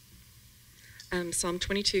Psalm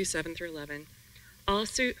 22, 7 through 11. All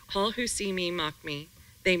who see me mock me.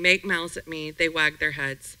 They make mouths at me. They wag their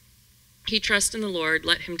heads. He trusts in the Lord.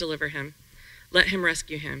 Let him deliver him. Let him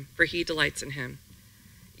rescue him, for he delights in him.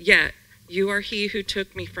 Yet you are he who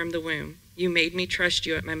took me from the womb. You made me trust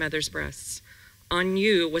you at my mother's breasts. On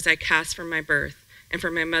you was I cast from my birth, and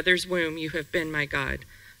from my mother's womb you have been my God.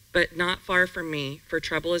 But not far from me, for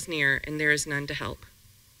trouble is near, and there is none to help.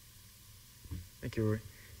 Thank you, Rory.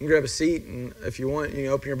 You can grab a seat, and if you want, you can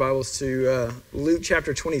open your Bibles to Luke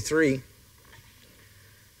chapter 23.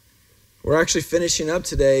 We're actually finishing up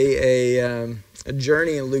today a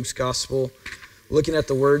journey in Luke's gospel, looking at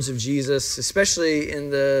the words of Jesus, especially in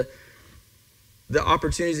the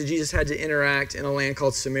opportunities that Jesus had to interact in a land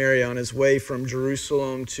called Samaria on his way from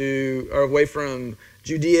away from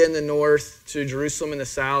Judea in the north to Jerusalem in the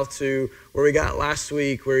south to where we got last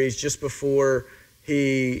week, where he's just before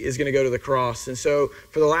he is going to go to the cross. And so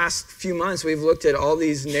for the last few months, we've looked at all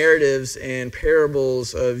these narratives and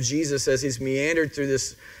parables of Jesus as he's meandered through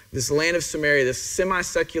this land of Samaria, this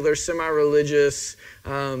semi-secular, semi-religious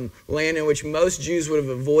land in which most Jews would have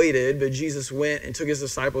avoided, but Jesus went and took his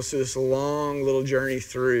disciples through this long little journey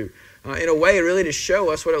through. In a way, really to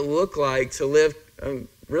show us what it looked like to live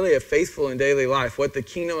really a faithful and daily life, what the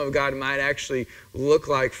kingdom of God might actually look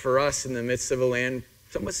like for us in the midst of a land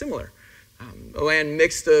somewhat similar. A land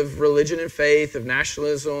mixed of religion and faith, of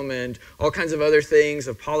nationalism and all kinds of other things,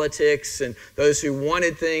 of politics, and those who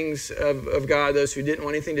wanted things of God, those who didn't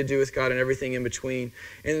want anything to do with God, and everything in between.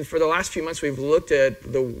 And for the last few months, we've looked at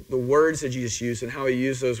the words that Jesus used and how he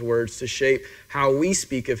used those words to shape how we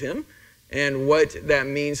speak of him and what that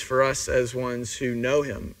means for us as ones who know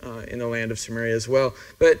him in the land of Samaria as well.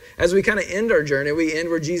 But as we kind of end our journey, we end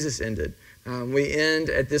where Jesus ended. We end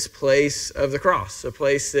at this place of the cross, a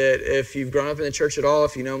place that if you've grown up in the church at all,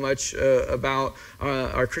 if you know much about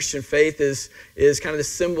our Christian faith, is kind of the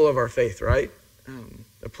symbol of our faith, right?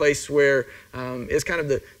 A place where is kind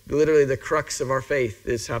of literally the crux of our faith.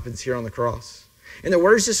 This happens here on the cross. And the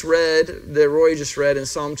words that Roy just read in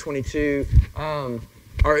Psalm 22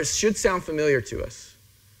 should sound familiar to us.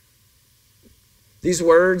 These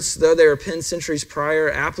words, though they were penned centuries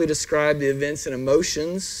prior, aptly describe the events and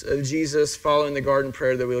emotions of Jesus following the garden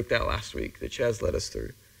prayer that we looked at last week, that Chaz led us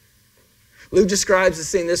through. Luke describes the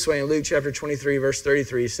scene this way in Luke chapter 23, verse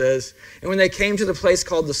 33. He says, "And when they came to the place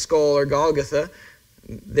called the Skull, or Golgotha,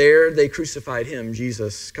 there they crucified him,"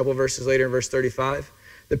 Jesus. A couple of verses later in verse 35,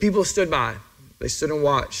 "The people stood by. They stood and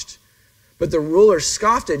watched. But the rulers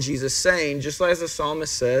scoffed at Jesus, saying, just as the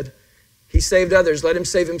psalmist said, 'He saved others, let him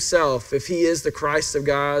save himself, if he is the Christ of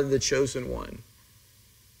God, the chosen one.'"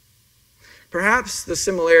 Perhaps the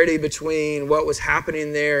similarity between what was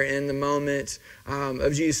happening there in the moment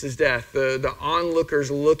of Jesus' death, the onlookers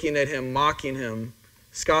looking at him, mocking him,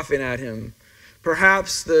 scoffing at him.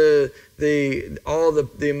 Perhaps the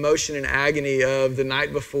emotion and agony of the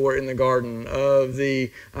night before in the garden, of the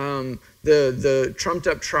trumped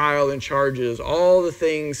up trial and charges, all the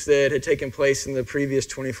things that had taken place in the previous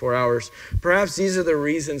 24 hours. Perhaps these are the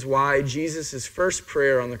reasons why Jesus' first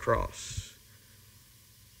prayer on the cross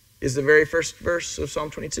is the very first verse of Psalm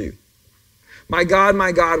 22. my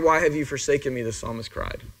God, why have you forsaken me?" the psalmist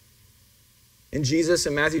cried. And Jesus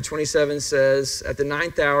in Matthew 27 says, "At the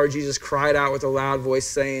 9th hour, Jesus cried out with a loud voice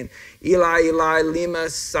saying, 'Eli, Eli, lema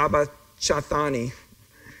sabachthani?'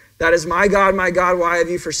 That is, my God, why have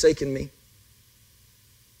you forsaken me?"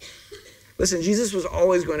 Listen, Jesus was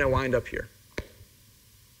always going to wind up here.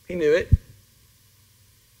 He knew it.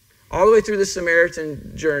 All the way through the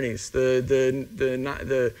Samaritan journeys,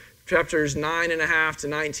 the chapters 9.5 to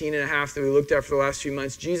 19.5 that we looked at for the last few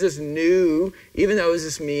months, Jesus knew, even though it was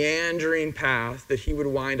this meandering path, that he would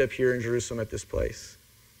wind up here in Jerusalem at this place.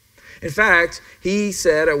 In fact, he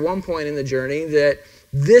said at one point in the journey that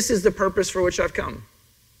this is the purpose for which I've come.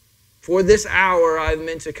 For this hour I've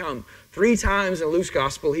meant to come. 3 times in Luke's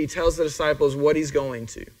gospel, he tells the disciples what he's going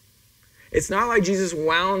to. It's not like Jesus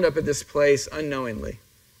wound up at this place unknowingly.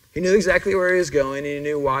 He knew exactly where he was going, and he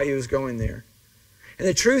knew why he was going there. And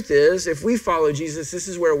the truth is, if we follow Jesus, this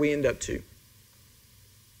is where we end up too.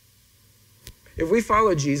 If we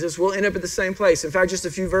follow Jesus, we'll end up at the same place. In fact, just a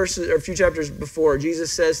few chapters before,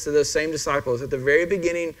 Jesus says to those same disciples at the very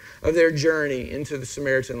beginning of their journey into the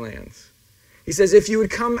Samaritan lands, he says, "If you would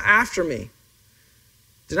come after me,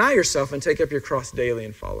 deny yourself and take up your cross daily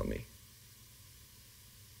and follow me."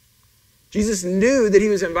 Jesus knew that he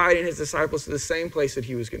was inviting his disciples to the same place that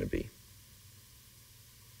he was going to be.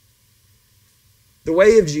 The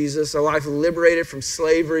way of Jesus, a life liberated from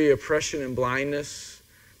slavery, oppression, and blindness,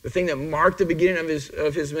 the thing that marked the beginning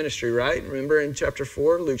of his ministry, right? Remember in chapter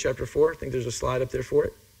 4, Luke chapter 4, I think there's a slide up there for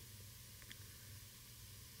it.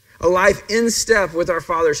 A life in step with our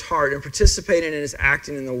Father's heart and participating in his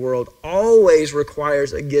acting in the world always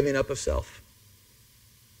requires a giving up of self.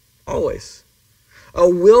 Always. A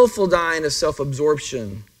willful dying of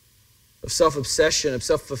self-absorption, of self-obsession, of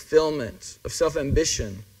self-fulfillment, of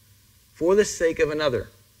self-ambition for the sake of another,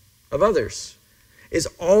 of others, is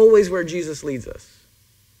always where Jesus leads us.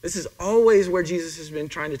 This is always where Jesus has been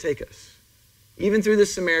trying to take us, even through the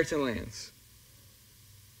Samaritan lands.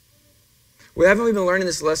 Haven't we been learning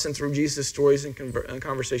this lesson through Jesus' stories and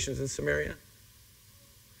conversations in Samaria?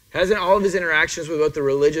 Hasn't all of his interactions with both the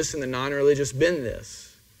religious and the non-religious been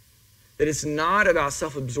this? That it's not about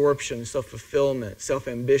self-absorption, self-fulfillment,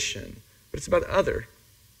 self-ambition, but it's about the other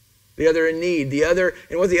in need, the other,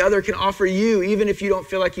 and what the other can offer you, even if you don't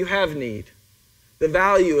feel like you have need. The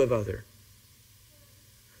value of other.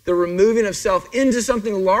 The removing of self into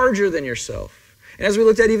something larger than yourself. And as we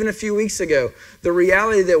looked at even a few weeks ago, the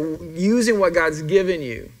reality that using what God's given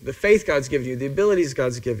you, the faith God's given you, the abilities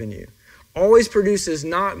God's given you, always produces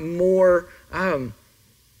not more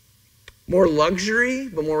luxury,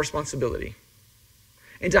 but more responsibility.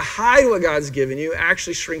 And to hide what God's given you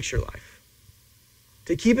actually shrinks your life.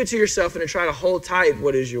 To keep it to yourself and to try to hold tight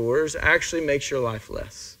what is yours actually makes your life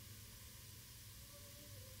less.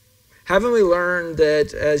 Haven't we learned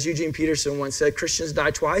that, as Eugene Peterson once said, Christians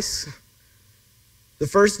die twice? The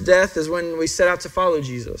first death is when we set out to follow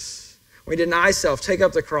Jesus. We deny self, take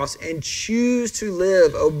up the cross, and choose to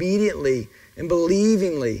live obediently and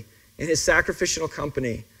believingly in his sacrificial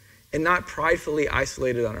company and not pridefully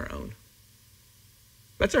isolated on our own.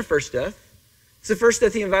 That's our first death. It's the first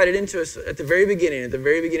death he invited into us at the very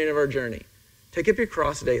beginning of our journey. Take up your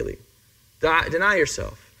cross daily. Deny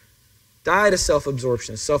yourself. Die to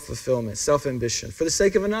self-absorption, self-fulfillment, self-ambition for the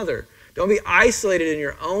sake of another. Don't be isolated in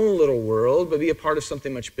your own little world, but be a part of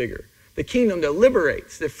something much bigger. The kingdom that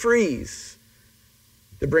liberates, that frees,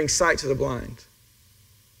 that brings sight to the blind.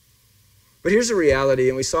 But here's the reality,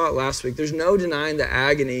 and we saw it last week. There's no denying the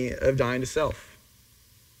agony of dying to self.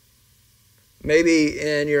 Maybe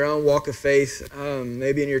in your own walk of faith,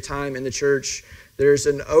 maybe in your time in the church, there's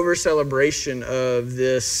an over-celebration of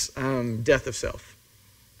this death of self.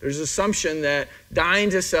 There's an assumption that dying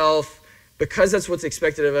to self, because that's what's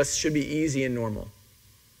expected of us, should be easy and normal.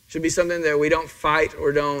 Should be something that we don't fight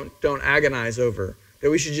or don't agonize over, that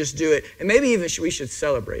we should just do it, and maybe even we should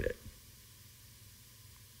celebrate it.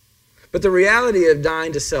 But the reality of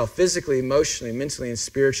dying to self, physically, emotionally, mentally, and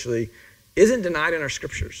spiritually, isn't denied in our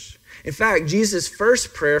scriptures. In fact, Jesus'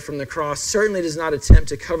 first prayer from the cross certainly does not attempt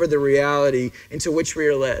to cover the reality into which we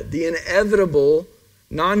are led, the inevitable,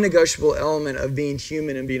 non-negotiable element of being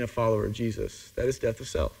human and being a follower of Jesus. That is death of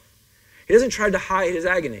self. He doesn't try to hide his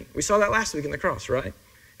agony. We saw that last week in the cross, right?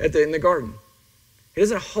 In the garden. He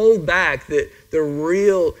doesn't hold back the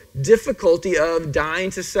real difficulty of dying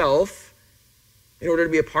to self in order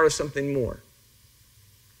to be a part of something more.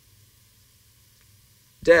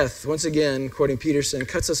 Death, once again, quoting Peterson,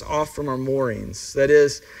 cuts us off from our moorings. That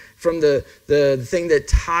is, from the thing that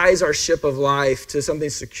ties our ship of life to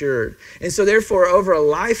something secured. And so therefore, over a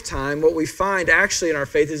lifetime, what we find actually in our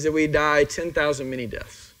faith is that we die 10,000 mini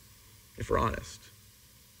deaths, if we're honest.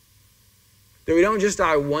 That we don't just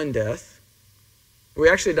die one death, but we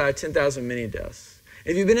actually die 10,000 mini deaths.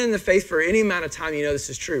 If you've been in the faith for any amount of time, you know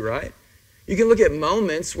this is true, right? You can look at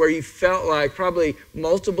moments where you felt like, probably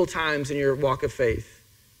multiple times in your walk of faith,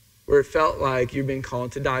 where it felt like you've been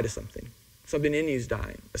called to die to something. Something in you is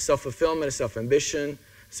dying. A self-fulfillment, a self-ambition,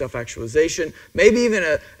 self-actualization, maybe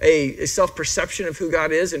even a self-perception of who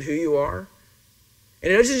God is and who you are.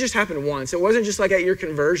 And it doesn't just happen once. It wasn't just like at your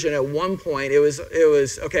conversion at one point. It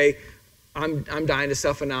was okay, I'm dying to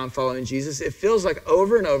self and now I'm following Jesus. It feels like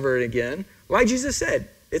over and over again, like Jesus said,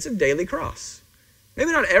 it's a daily cross.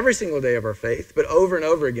 Maybe not every single day of our faith, but over and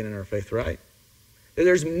over again in our faith, right?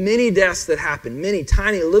 There's many deaths that happen, many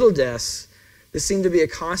tiny little deaths that seem to be a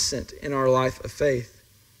constant in our life of faith.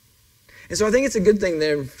 And so I think it's a good thing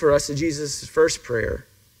then for us that Jesus' first prayer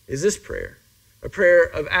is this prayer, a prayer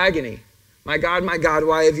of agony. My God,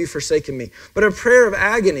 why have you forsaken me? But a prayer of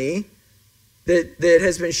agony that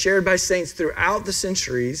has been shared by saints throughout the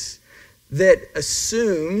centuries that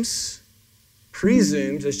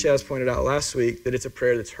presumes, as Chaz pointed out last week, that it's a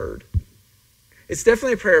prayer that's heard. It's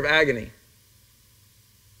definitely a prayer of agony.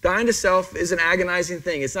 Dying to self is an agonizing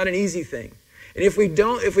thing. It's not an easy thing. And if we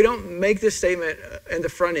don't make this statement in the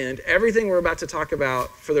front end, everything we're about to talk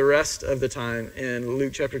about for the rest of the time in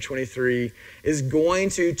Luke chapter 23 is going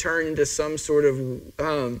to turn into some sort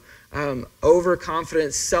of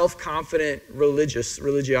overconfident, self-confident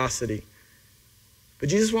religiosity. But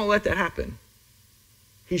Jesus won't let that happen.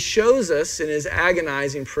 He shows us in his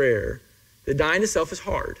agonizing prayer that dying to self is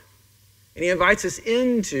hard. And he invites us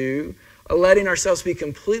into letting ourselves be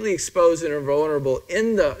completely exposed and vulnerable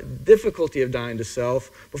in the difficulty of dying to self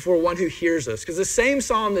before one who hears us. Because the same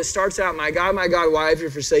psalm that starts out, my, God, why have you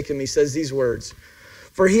forsaken me, says these words.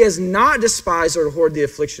 For he has not despised or abhorred the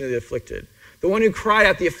affliction of the afflicted. The one who cried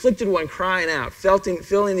out, the afflicted one crying out,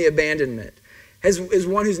 feeling the abandonment, is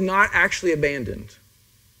one who's not actually abandoned.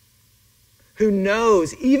 Who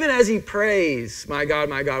knows, even as he prays, my, God,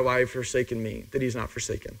 why have you forsaken me, that he's not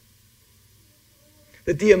forsaken.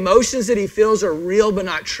 That the emotions that he feels are real but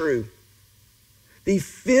not true. He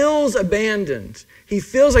feels abandoned. He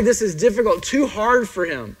feels like this is difficult, too hard for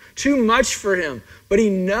him, too much for him. But he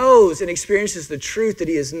knows and experiences the truth that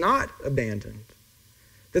he is not abandoned.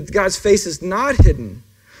 That God's face is not hidden,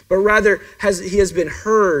 but rather he has been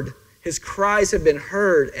heard. His cries have been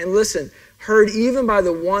heard. And listen, heard even by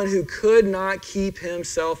the one who could not keep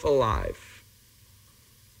himself alive.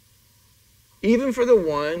 Even for the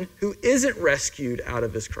one who isn't rescued out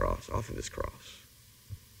of his cross, off of his cross,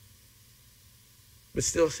 but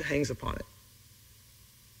still hangs upon it.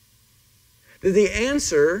 That the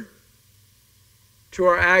answer to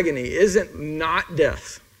our agony isn't not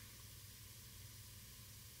death,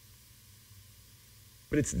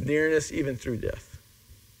 but it's nearness even through death.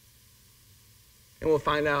 And we'll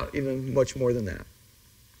find out even much more than that.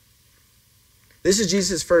 This is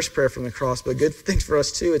Jesus' first prayer from the cross, but good things for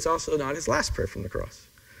us too. It's also not his last prayer from the cross.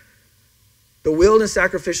 The willed and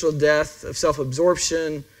sacrificial death of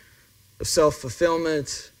self-absorption, of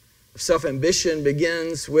self-fulfillment, of self-ambition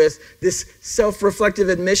begins with this self-reflective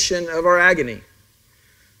admission of our agony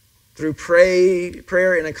through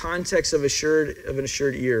prayer in a context of an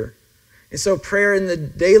assured ear. And so prayer in the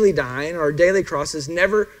daily dying, our daily crosses,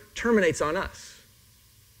 never terminates on us.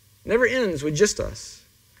 Never ends with just us.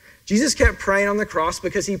 Jesus kept praying on the cross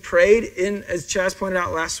because he prayed in, as Chaz pointed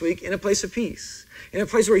out last week, in a place of peace. In a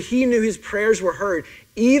place where he knew his prayers were heard,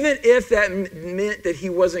 even if that meant that he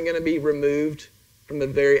wasn't going to be removed from the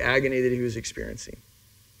very agony that he was experiencing.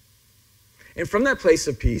 And from that place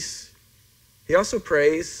of peace, he also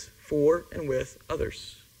prays for and with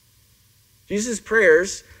others. Jesus'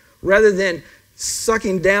 prayers, rather than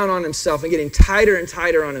sucking down on himself and getting tighter and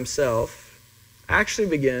tighter on himself, actually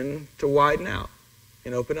begin to widen out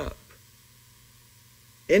and open up.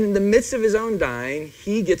 In the midst of his own dying,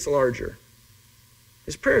 he gets larger.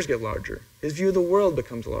 His prayers get larger. His view of the world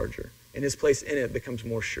becomes larger, and his place in it becomes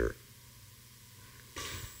more sure.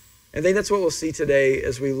 I think that's what we'll see today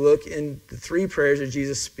as we look in the three prayers that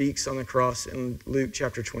Jesus speaks on the cross in Luke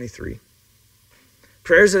chapter 23.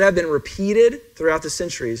 Prayers that have been repeated throughout the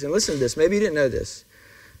centuries. And listen to this, maybe you didn't know this,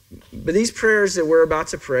 but these prayers that we're about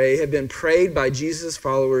to pray have been prayed by Jesus'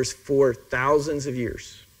 followers for thousands of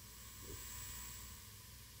years.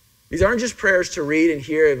 These aren't just prayers to read and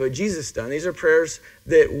hear of what Jesus done. These are prayers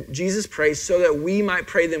that Jesus prays so that we might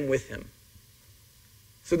pray them with him.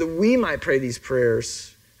 So that we might pray these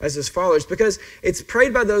prayers as his followers, because it's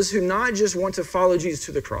prayed by those who not just want to follow Jesus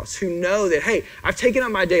to the cross, who know that, hey, I've taken up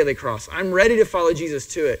my daily cross. I'm ready to follow Jesus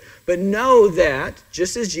to it. But know that,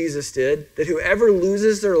 just as Jesus did, that whoever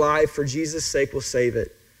loses their life for Jesus' sake will save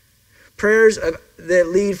it. Prayers that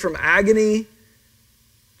lead from agony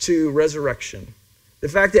to resurrection. The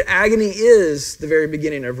fact that agony is the very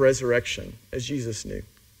beginning of resurrection, as Jesus knew.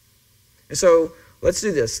 And so let's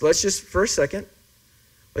do this. Let's just, for a second,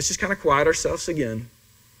 let's just kind of quiet ourselves again.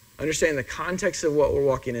 Understand the context of what we're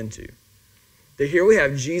walking into. That here we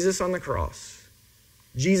have Jesus on the cross.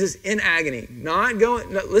 Jesus in agony.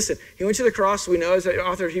 Listen, he went to the cross, we know, as the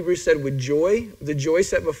author of Hebrews said, with joy, the joy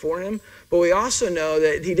set before him. But we also know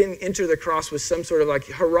that he didn't enter the cross with some sort of like,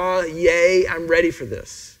 hurrah, yay, I'm ready for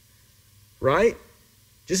this. Right?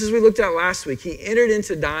 Just as we looked at last week, he entered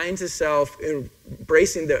into dying to self,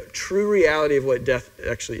 embracing the true reality of what death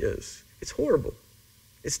actually is. It's horrible.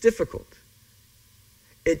 It's difficult.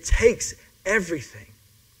 It takes everything.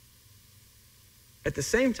 At the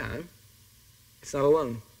same time, it's not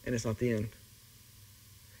alone, and it's not the end.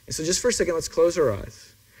 And so just for a second, let's close our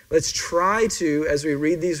eyes. Let's try to, as we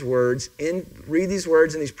read these words in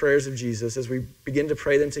these prayers of Jesus, as we begin to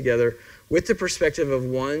pray them together, with the perspective of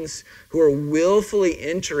ones who are willfully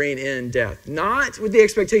entering in death, not with the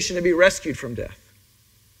expectation to be rescued from death,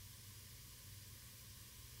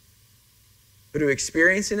 but who are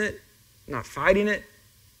experiencing it, not fighting it,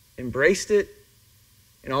 embraced it,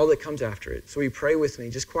 and all that comes after it. So will you pray with me,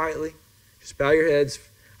 just quietly? Just bow your heads.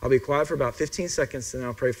 I'll be quiet for about 15 seconds, and then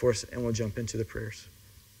I'll pray for us, and we'll jump into the prayers.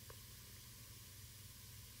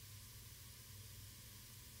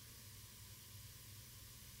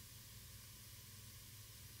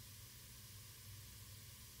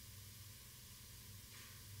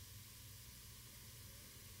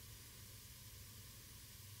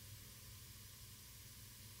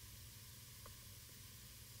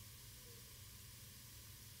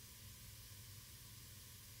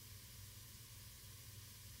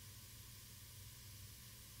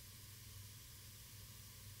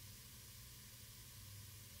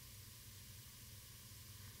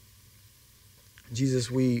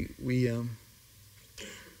 Jesus, we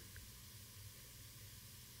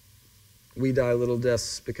die little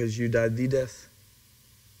deaths because you died the death.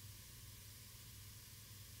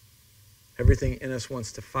 Everything in us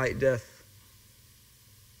wants to fight death.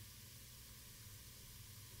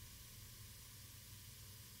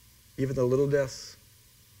 Even the little deaths.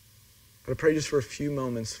 But I pray just for a few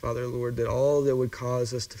moments, Father, Lord, that all that would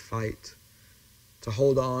cause us to fight, to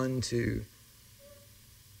hold on to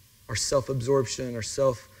our self-absorption, our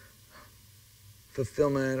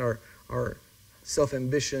self-fulfillment, our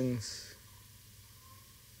self-ambitions,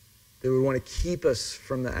 that would want to keep us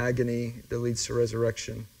from the agony that leads to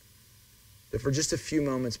resurrection. That for just a few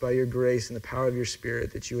moments, by your grace and the power of your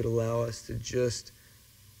Spirit, that you would allow us to just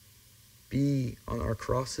be on our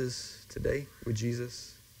crosses today with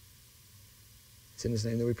Jesus. It's in his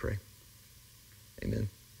name that we pray. Amen.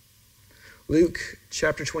 Luke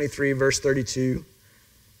chapter 23, verse 32.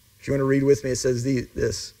 If you want to read with me, it says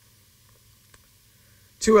this.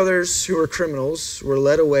 2 others who were criminals were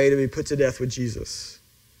led away to be put to death with Jesus.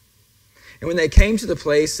 And when they came to the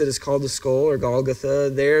place that is called the Skull, or Golgotha,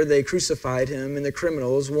 there they crucified him and the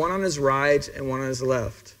criminals, one on his right and one on his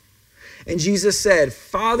left. And Jesus said,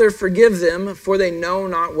 "Father, forgive them, for they know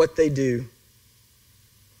not what they do."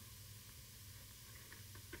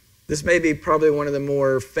 This may be probably one of the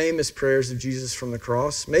more famous prayers of Jesus from the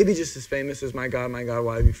cross. Maybe just as famous as, my God,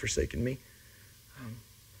 why have you forsaken me?"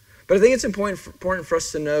 But I think it's important for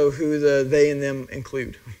us to know who the they and them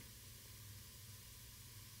include.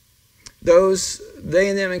 Those they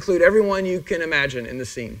and them include everyone you can imagine in the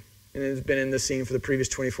scene and has been in the scene for the previous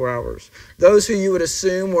 24 hours. Those who you would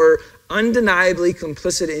assume were undeniably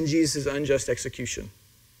complicit in Jesus' unjust execution.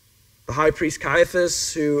 The high priest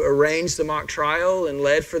Caiaphas, who arranged the mock trial and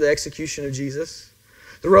led for the execution of Jesus.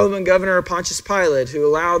 The Roman governor Pontius Pilate, who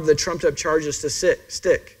allowed the trumped-up charges to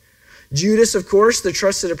stick. Judas, of course, the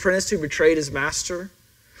trusted apprentice who betrayed his master.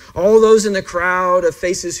 All those in the crowd of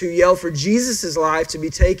faces who yelled for Jesus' life to be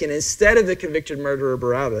taken instead of the convicted murderer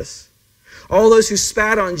Barabbas. All those who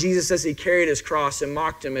spat on Jesus as he carried his cross and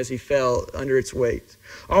mocked him as he fell under its weight.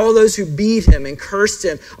 All those who beat him and cursed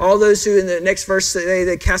him. All those who, in the next verse, say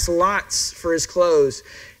they cast lots for his clothes.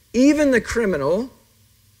 Even the criminal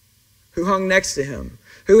who hung next to him,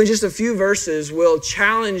 who in just a few verses will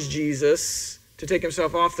challenge Jesus to take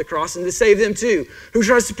himself off the cross and to save them too, who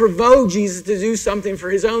tries to provoke Jesus to do something for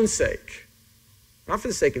his own sake. Not for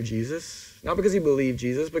the sake of Jesus, not because he believed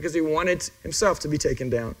Jesus, because he wanted himself to be taken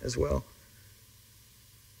down as well.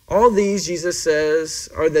 All these, Jesus says,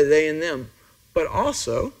 are the they and them, but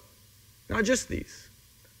also, not just these,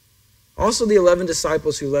 also the 11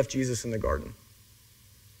 disciples who left Jesus in the garden.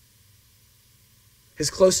 His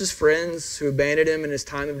closest friends who abandoned him in his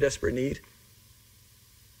time of desperate need,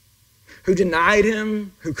 who denied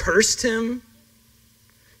him, who cursed him,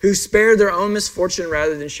 who spared their own misfortune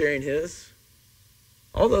rather than sharing his.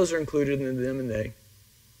 All those are included in them and they.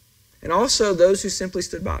 And also those who simply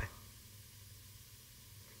stood by.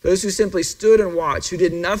 Those who simply stood and watched, who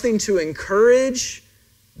did nothing to encourage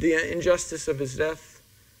the injustice of his death,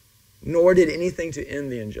 nor did anything to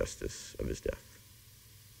end the injustice of his death.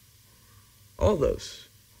 All those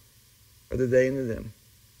are the they and the them.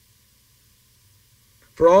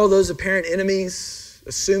 For all those apparent enemies,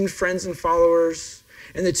 assumed friends and followers,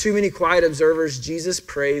 and the too many quiet observers, Jesus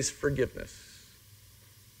prays forgiveness.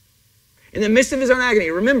 In the midst of his own agony,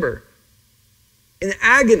 remember, in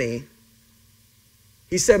agony,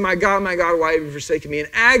 he said, my God, why have you forsaken me? In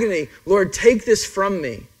agony, Lord, take this from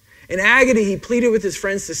me. In agony, he pleaded with his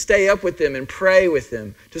friends to stay up with them and pray with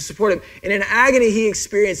them, to support him. And in agony, he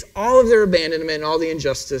experienced all of their abandonment and all the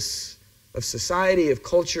injustice of society, of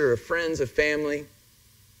culture, of friends, of family.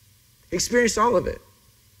 He experienced all of it.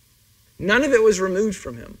 None of it was removed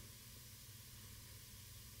from him.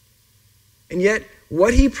 And yet,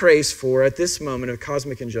 what he prays for at this moment of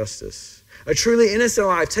cosmic injustice, a truly innocent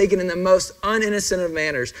life taken in the most uninnocent of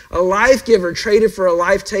manners, a life giver traded for a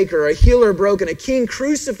life taker, a healer broken, a king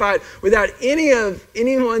crucified without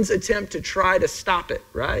anyone's attempt to try to stop it,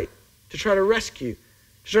 right? To try to rescue,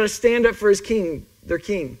 to try to stand up for his king, their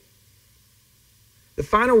king. The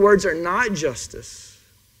final words are not justice,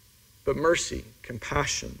 but mercy,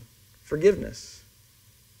 compassion, forgiveness.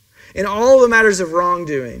 In all the matters of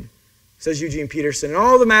wrongdoing, says Eugene Peterson, in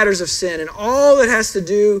all the matters of sin, and all that has to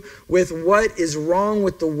do with what is wrong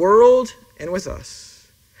with the world and with us,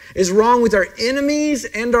 is wrong with our enemies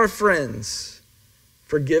and our friends,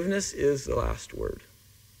 forgiveness is the last word.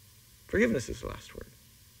 Forgiveness is the last word.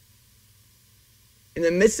 In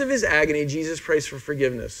the midst of his agony, Jesus prays for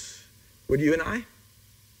forgiveness. Would you and I?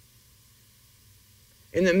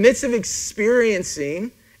 In the midst of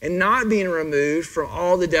experiencing and not being removed from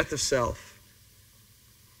all the death of self.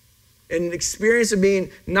 An experience of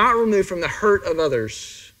being not removed from the hurt of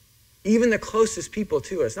others, even the closest people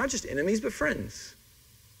to us, not just enemies, but friends.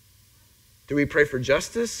 Do we pray for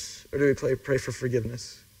justice or do we pray for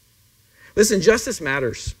forgiveness? Listen, justice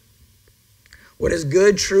matters. What is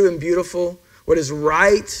good, true, and beautiful, what is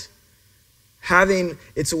right, having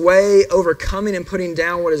its way, overcoming and putting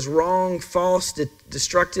down what is wrong, false,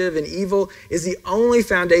 destructive, and evil is the only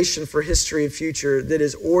foundation for history and future that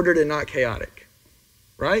is ordered and not chaotic,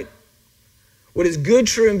 right? What is good,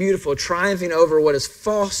 true, and beautiful, triumphing over what is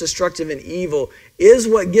false, destructive, and evil is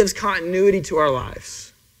what gives continuity to our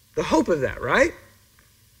lives. The hope of that, right?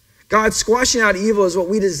 God squashing out evil is what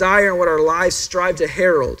we desire and what our lives strive to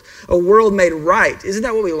herald. A world made right. Isn't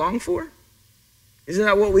that what we long for? Isn't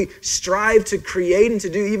that what we strive to create and to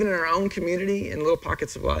do even in our own community in little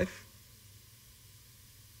pockets of life?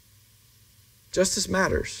 Justice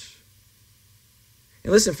matters.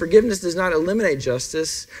 And listen, forgiveness does not eliminate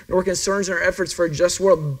justice, nor concerns our efforts for a just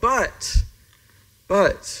world, but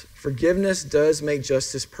forgiveness does make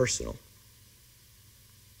justice personal.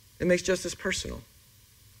 It makes justice personal.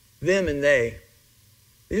 Them and they.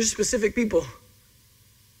 These are specific people.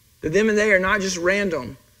 The them and they are not just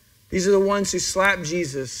random. These are the ones who slapped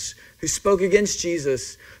Jesus, who spoke against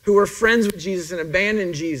Jesus, who were friends with Jesus and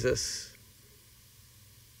abandoned Jesus.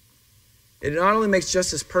 It not only makes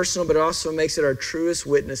justice personal, but it also makes it our truest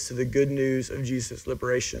witness to the good news of Jesus'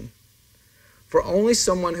 liberation. For only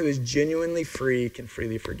someone who is genuinely free can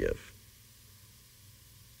freely forgive.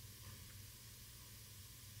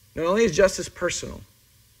 Not only is justice personal,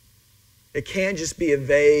 it can't just be a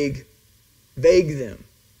vague them.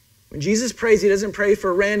 When Jesus prays, he doesn't pray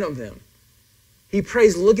for random them. He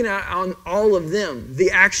prays looking on all of them,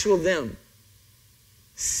 the actual them,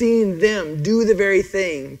 seeing them do the very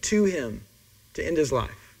thing to him to end his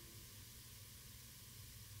life.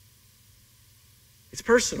 It's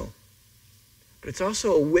personal, but it's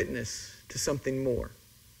also a witness to something more,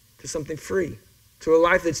 to something free, to a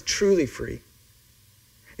life that's truly free.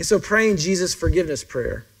 And so praying Jesus' forgiveness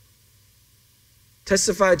prayer,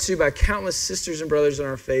 testified to by countless sisters and brothers in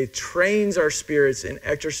our faith, trains our spirits in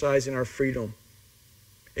exercising our freedom.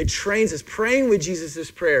 It trains us. Praying with Jesus this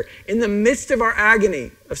prayer in the midst of our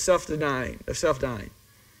agony of self-dying.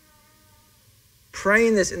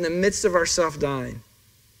 Praying this in the midst of our self-dying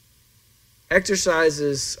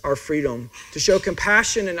exercises our freedom to show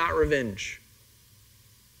compassion and not revenge.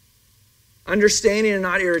 Understanding and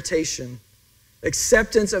not irritation.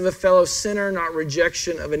 Acceptance of a fellow sinner, not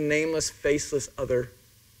rejection of a nameless, faceless other.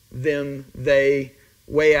 Them, they,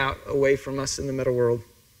 way out, away from us in the meta world.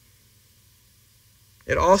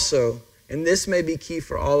 It also, and this may be key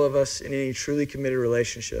for all of us in any truly committed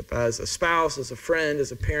relationship, as a spouse, as a friend,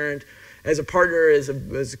 as a parent, as a partner, as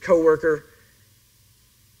a co-worker,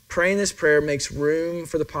 praying this prayer makes room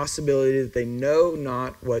for the possibility that they know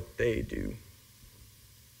not what they do.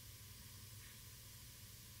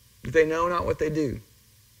 That they know not what they do.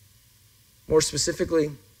 More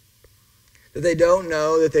specifically, that they don't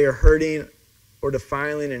know that they are hurting or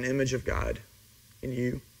defiling an image of God in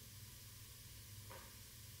you.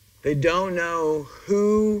 They don't know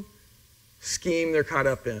who scheme they're caught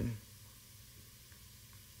up in.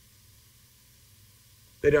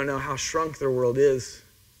 They don't know how shrunk their world is.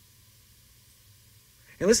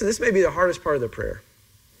 And listen, this may be the hardest part of the prayer.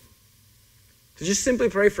 To just simply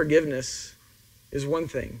pray forgiveness is one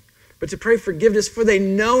thing. But to pray forgiveness for they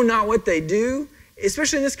know not what they do,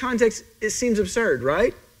 especially in this context, it seems absurd,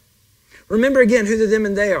 right? Remember again who the them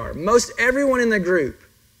and they are. Most everyone in the group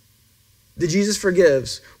that Jesus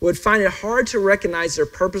forgives would find it hard to recognize their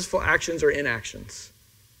purposeful actions or inactions,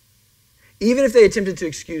 even if they attempted to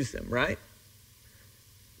excuse them, right?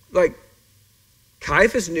 Like,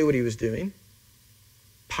 Caiaphas knew what he was doing.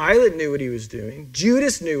 Pilate knew what he was doing.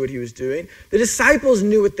 Judas knew what he was doing. The disciples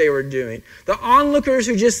knew what they were doing. The onlookers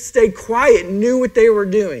who just stayed quiet knew what they were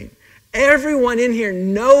doing. Everyone in here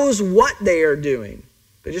knows what they are doing.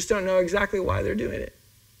 They just don't know exactly why they're doing it.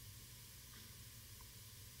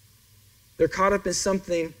 They're caught up in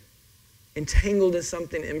something, entangled in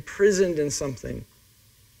something, imprisoned in something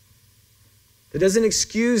that doesn't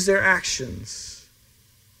excuse their actions,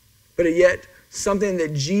 but yet something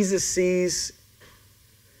that Jesus sees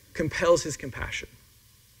compels his compassion.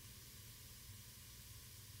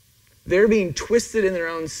 Their being twisted in their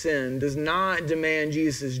own sin does not demand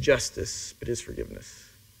Jesus' justice, but his forgiveness.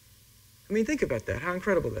 I mean, think about that, how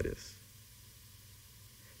incredible that is.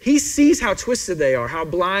 He sees how twisted they are, how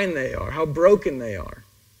blind they are, how broken they are.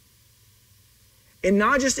 And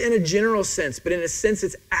not just in a general sense, but in a sense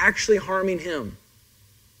that's actually harming him.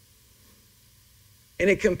 And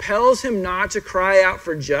it compels him not to cry out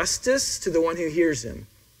for justice to the one who hears him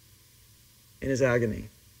in his agony,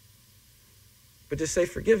 but to say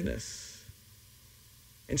forgiveness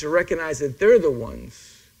and to recognize that they're the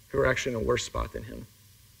ones who are actually in a worse spot than him.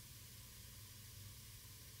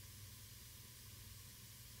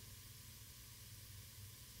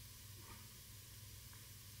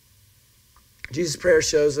 Jesus' prayer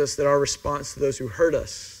shows us that our response to those who hurt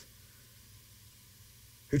us,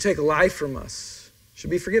 who take life from us, should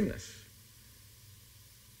be forgiveness.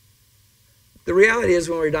 The reality is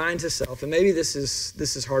when we're dying to self, and maybe this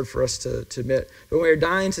is hard for us to admit, but when we're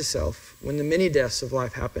dying to self, when the many deaths of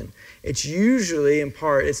life happen, it's usually in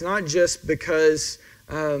part, it's not just because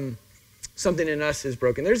something in us is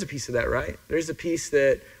broken. There's a piece of that, right? There's a piece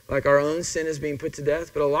that like our own sin is being put to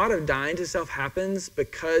death, but a lot of dying to self happens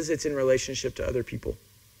because it's in relationship to other people.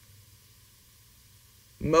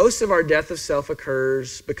 Most of our death of self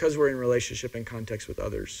occurs because we're in relationship and context with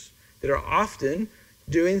others that are often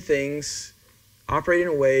doing things,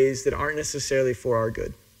 operating in ways that aren't necessarily for our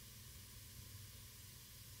good.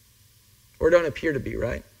 Or don't appear to be,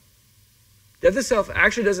 right? Death of self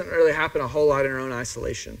actually doesn't really happen a whole lot in our own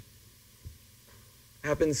isolation. It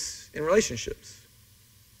happens in relationships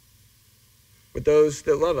with those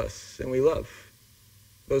that love us and we love,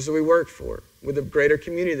 those that we work for, with the greater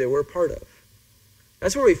community that we're a part of.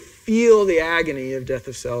 That's where we feel the agony of death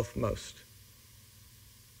of self most.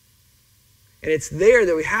 And it's there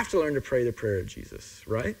that we have to learn to pray the prayer of Jesus,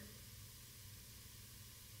 right?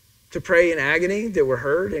 To pray in agony that we're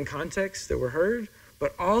heard, in context that we're heard,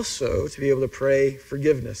 but also to be able to pray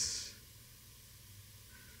forgiveness.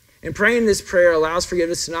 And praying this prayer allows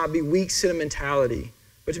forgiveness to not be weak sentimentality,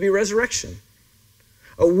 but to be resurrection.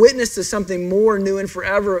 A witness to something more new and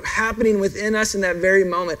forever happening within us in that very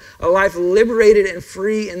moment. A life liberated and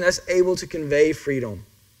free and thus able to convey freedom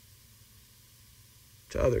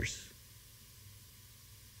to others.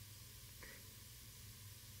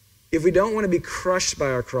 If we don't want to be crushed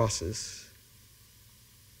by our crosses,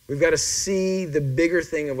 we've got to see the bigger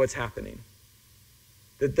thing of what's happening.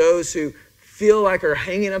 That those who feel like are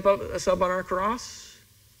hanging us up on our cross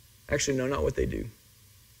actually know not what they do.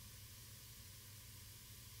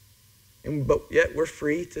 But yet we're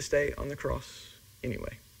free to stay on the cross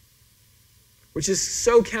anyway. Which is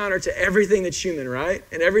so counter to everything that's human, right?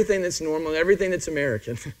 And everything that's normal and everything that's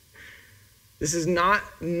American. This is not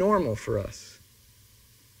normal for us.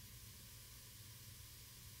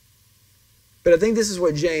 But I think this is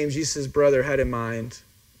what James, Jesus' brother, had in mind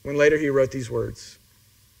when later he wrote these words.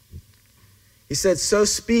 He said, "So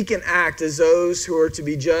speak and act as those who are to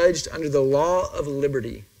be judged under the law of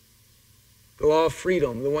liberty." The law of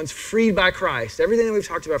freedom, the ones freed by Christ. Everything that we've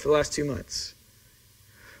talked about for the last 2 months.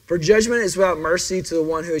 For judgment is without mercy to the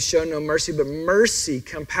one who has shown no mercy, but mercy,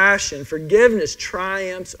 compassion, forgiveness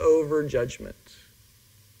triumphs over judgment.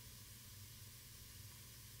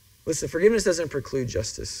 Listen, forgiveness doesn't preclude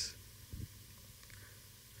justice.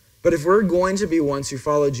 But if we're going to be ones who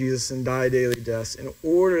follow Jesus and die daily deaths in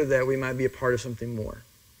order that we might be a part of something more,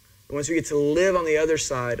 the ones who get to live on the other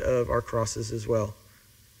side of our crosses as well,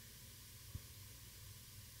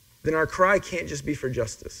 then our cry can't just be for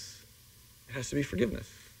justice. It has to be forgiveness.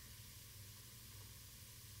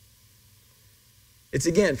 It's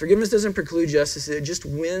again, forgiveness doesn't preclude justice. It just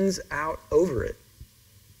wins out over it.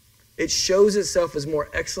 It shows itself as more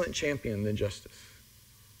excellent champion than justice.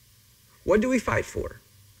 What do we fight for?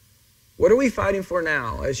 What are we fighting for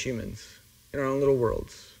now as humans in our own little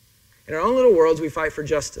worlds? In our own little worlds, we fight for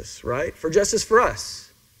justice, right? For justice for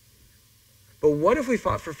us. But what if we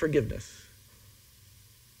fought for forgiveness?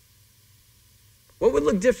 What would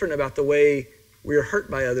look different about the way we are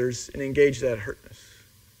hurt by others and engage that hurtness?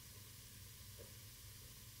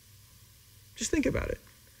 Just think about it.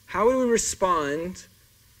 How would we respond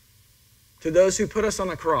to those who put us on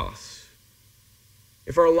the cross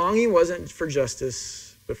if our longing wasn't for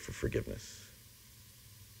justice, but for forgiveness?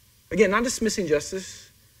 Again, not dismissing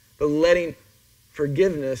justice, but letting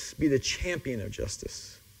forgiveness be the champion of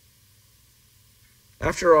justice.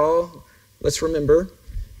 After all, let's remember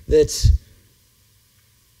that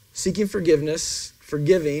seeking forgiveness,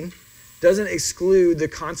 forgiving, doesn't exclude the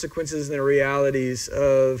consequences and the realities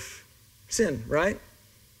of sin, right?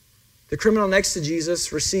 The criminal next to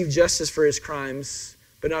Jesus received justice for his crimes,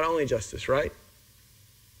 but not only justice, right?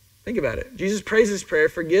 Think about it. Jesus prays this prayer,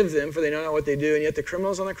 forgive them, for they know not what they do, and yet the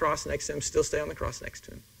criminals on the cross next to him still stay on the cross next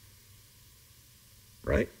to him.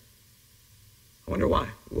 Right? I wonder why.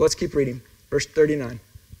 Well, let's keep reading. Verse 39.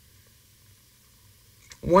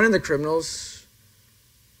 One of the criminals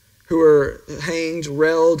who were hanged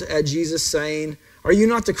railed at Jesus, saying, "Are you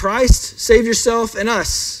not the Christ? Save yourself and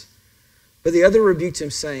us." But the other rebuked him,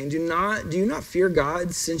 saying, Do you not fear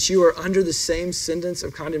God, since you are under the same sentence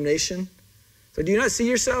of condemnation? So do you not see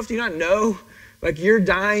yourself? Do you not know? Like you're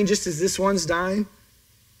dying just as this one's dying?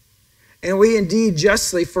 And we indeed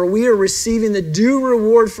justly, for we are receiving the due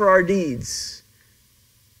reward for our deeds.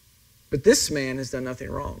 But this man has done nothing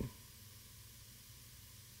wrong.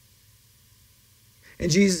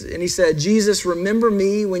 And he said, Jesus, remember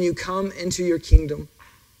me when you come into your kingdom.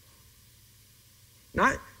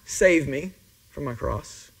 Not save me from my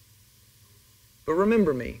cross, but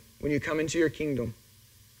remember me when you come into your kingdom.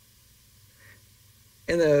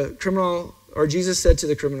 And Jesus said to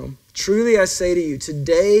the criminal, truly I say to you,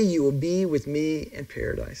 today you will be with me in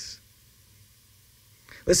paradise.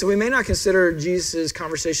 Listen, we may not consider Jesus'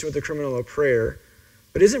 conversation with the criminal a prayer,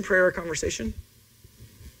 but isn't prayer a conversation?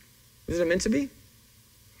 Isn't it meant to be?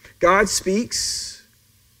 God speaks,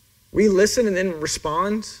 we listen and then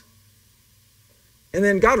respond, and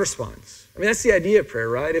then God responds. I mean, that's the idea of prayer,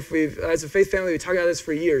 right? If as a faith family, we talk about this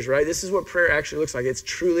for years, right? This is what prayer actually looks like. It's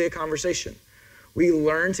truly a conversation. We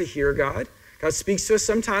learn to hear God. God speaks to us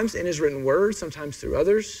sometimes in his written word, sometimes through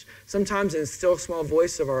others, sometimes in still small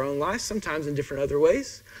voice of our own life, sometimes in different other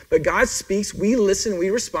ways. But God speaks, we listen,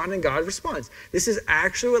 we respond, and God responds. This is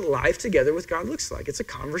actually what life together with God looks like. It's a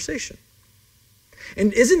conversation.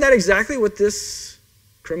 And isn't that exactly what this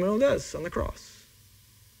criminal does on the cross?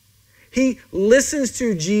 He listens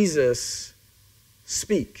to Jesus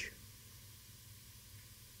speak.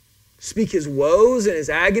 Speak his woes and his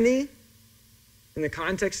agony in the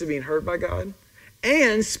context of being hurt by God,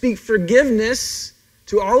 and speak forgiveness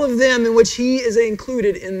to all of them in which he is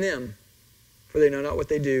included in them, for they know not what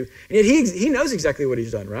they do. And yet he knows exactly what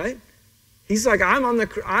he's done, right? He's like, I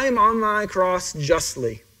am on my cross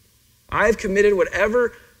justly. I have committed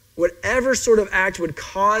whatever sort of act would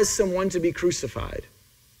cause someone to be crucified.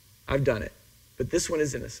 I've done it. But this one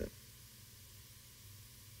is innocent.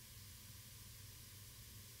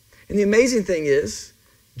 And the amazing thing is,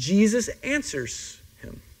 Jesus answers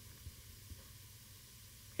him.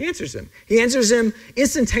 He answers him. He answers him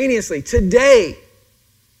instantaneously, today.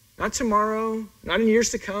 Not tomorrow, not in years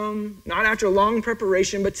to come, not after long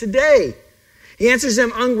preparation, but today. He answers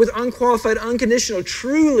them with unqualified, unconditional,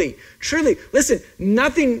 truly. Listen,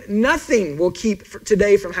 nothing will keep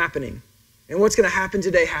today from happening. And what's going to happen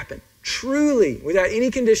today happen. Truly, without any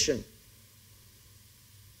condition.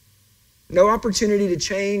 No opportunity to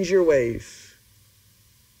change your ways.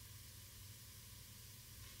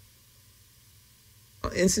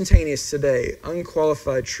 Instantaneous today,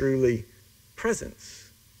 unqualified, truly, presence.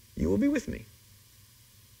 You will be with me.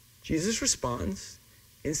 Jesus responds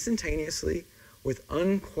instantaneously with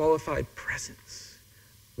unqualified presence,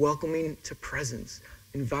 welcoming to presence,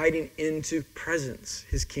 inviting into presence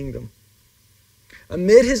his kingdom.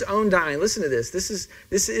 Amid his own dying, listen to this.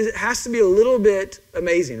 It has to be a little bit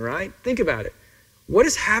amazing, right? Think about it. What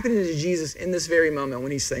is happening to Jesus in this very moment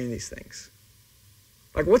when he's saying these things?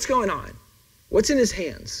 Like, what's going on? What's in his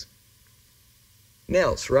hands?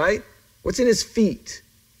 Nails, right? What's in his feet?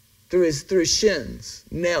 Through his shins,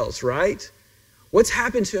 nails, right? What's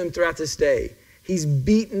happened to him throughout this day? He's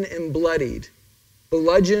beaten and bloodied,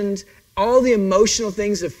 bludgeoned. All the emotional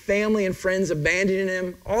things of family and friends abandoning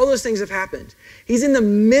him, all those things have happened. He's in the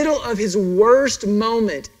middle of his worst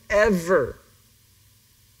moment ever.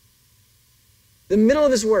 The middle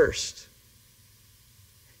of his worst.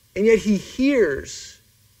 And yet he hears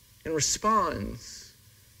and responds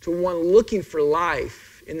to one looking for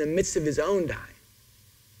life in the midst of his own dying.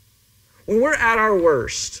 When we're at our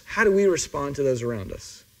worst, how do we respond to those around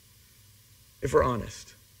us? If we're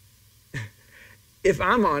honest. If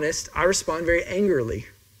I'm honest, I respond very angrily.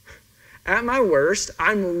 At my worst,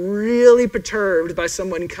 I'm really perturbed by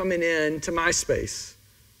someone coming in to my space,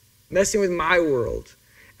 messing with my world,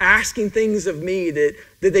 asking things of me that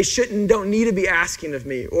they don't need to be asking of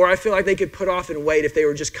me, or I feel like they could put off and wait if they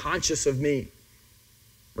were just conscious of me.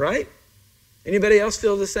 Right? Anybody else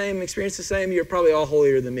feel the same, experience the same? You're probably all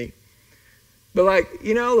holier than me. But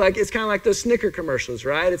it's kind of like those Snicker commercials,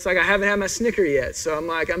 right? It's like, I haven't had my Snicker yet, so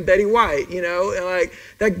I'm Betty White, and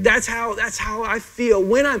that's how I feel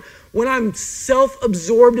when I'm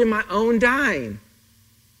self-absorbed in my own dying.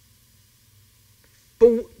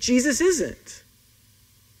 But Jesus isn't.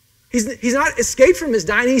 He's not escaped from his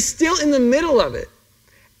dying. He's still in the middle of it.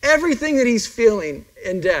 Everything that he's feeling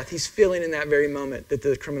in death, he's feeling in that very moment that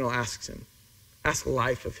the criminal asks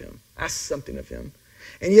life of him, asks something of him.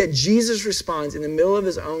 And yet Jesus responds in the middle of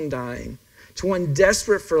his own dying to one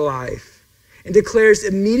desperate for life and declares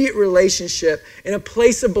immediate relationship and a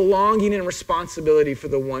place of belonging and responsibility for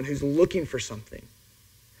the one who's looking for something.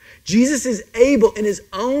 Jesus is able in his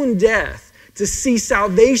own death to see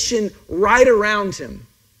salvation right around him,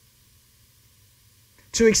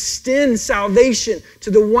 to extend salvation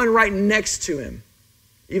to the one right next to him,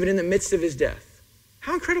 even in the midst of his death.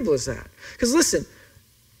 How incredible is that? Because listen,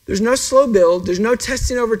 there's no slow build, there's no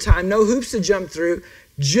testing over time, no hoops to jump through,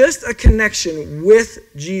 just a connection with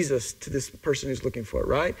Jesus to this person who's looking for it,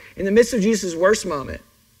 right? In the midst of Jesus' worst moment,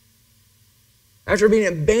 after being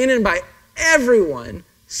abandoned by everyone,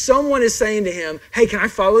 someone is saying to him, hey, can I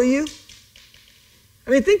follow you? I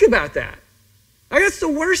mean, think about that. Like, that's the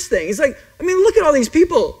worst thing. It's like, I mean, look at all these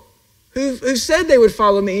people who said they would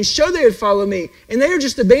follow me and showed they would follow me, and they are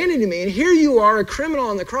just abandoning me. And here you are, a criminal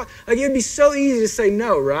on the cross. Like, it would be so easy to say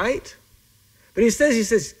no, right? But he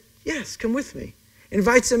says, yes, come with me.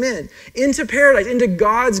 Invites him into paradise, into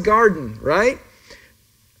God's garden, right?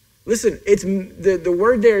 Listen, it's the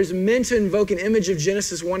word there is meant to invoke an image of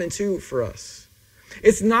Genesis 1 and 2 for us.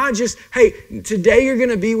 It's not just, hey, today you're going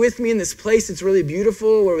to be with me in this place that's really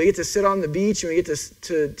beautiful where we get to sit on the beach and we get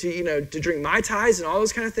to drink Mai Tais and all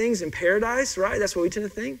those kind of things in paradise, right? That's what we tend to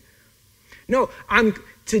think. No,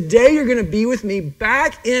 today you're going to be with me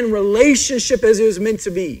back in relationship as it was meant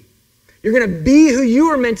to be. You're going to be who you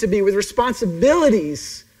were meant to be with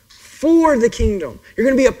responsibilities for the kingdom. You're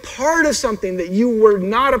going to be a part of something that you were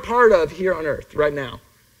not a part of here on earth right now.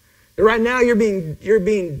 Right now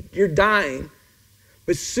you're dying,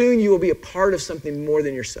 but soon you will be a part of something more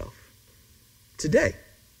than yourself. Today.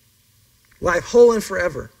 Life whole and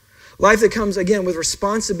forever. Life that comes, again, with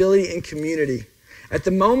responsibility and community. At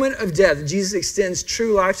the moment of death, Jesus extends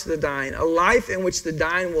true life to the dying, a life in which the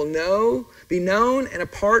dying will be known and a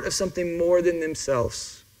part of something more than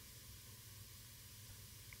themselves.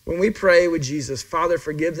 When we pray with Jesus, Father,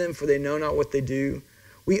 forgive them for they know not what they do,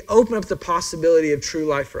 we open up the possibility of true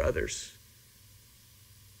life for others.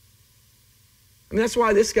 I mean, that's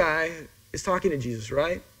why this guy is talking to Jesus,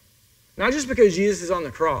 right? Not just because Jesus is on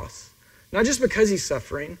the cross, not just because he's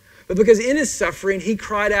suffering, but because in his suffering, he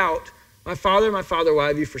cried out, my Father, why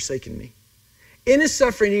have you forsaken me? In his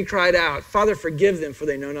suffering, he cried out, Father, forgive them, for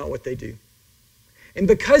they know not what they do. And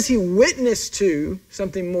because he witnessed to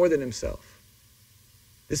something more than himself,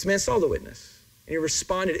 this man saw the witness, and he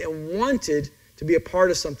responded and wanted to be a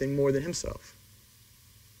part of something more than himself.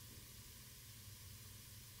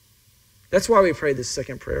 That's why we pray this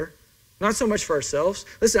second prayer. Not so much for ourselves.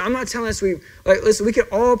 Listen, I'm not telling us we can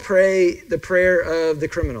all pray the prayer of the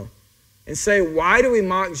criminal and say, why do we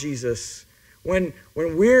mock Jesus when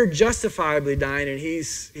we're justifiably dying and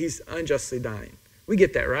he's unjustly dying? We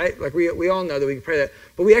get that, right? Like we all know that we can pray that.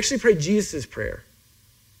 But we actually pray Jesus' prayer.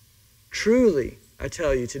 Truly, I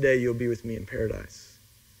tell you, today you'll be with me in paradise.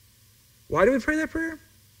 Why do we pray that prayer?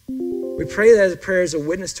 We pray that prayer as a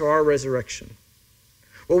witness to our resurrection.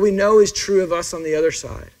 What we know is true of us on the other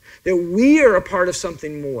side. That we are a part of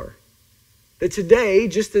something more. That today,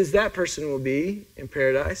 just as that person will be in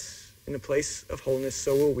paradise, in a place of wholeness,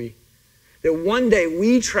 so will we. That one day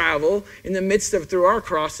we travel in the midst of, through our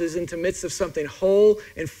crosses, into the midst of something whole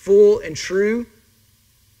and full and true.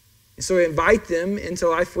 And so we invite them into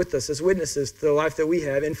life with us as witnesses to the life that we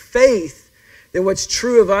have, in faith that what's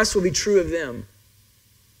true of us will be true of them.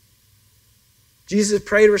 Jesus'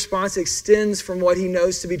 prayer response extends from what he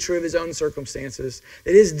knows to be true of his own circumstances,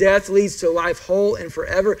 that his death leads to a life whole and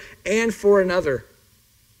forever and for another.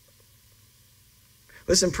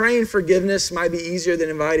 Listen, praying forgiveness might be easier than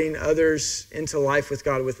inviting others into life with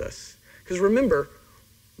God with us. Because remember,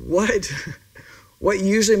 what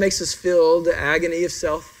usually makes us feel the agony of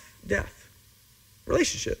self-death?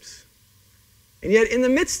 Relationships. And yet in the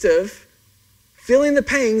midst of feeling the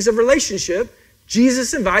pangs of relationship,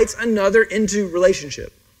 Jesus invites another into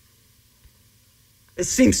relationship. It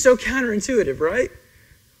seems so counterintuitive, right?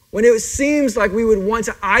 When it seems like we would want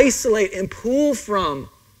to isolate and pull from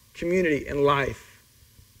community and life,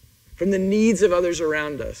 from the needs of others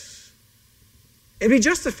around us, and be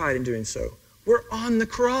justified in doing so. We're on the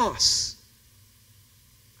cross.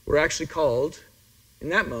 We're actually called, in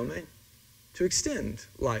that moment, to extend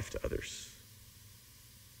life to others,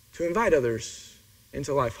 to invite others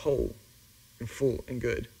into life whole and full and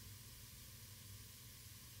good.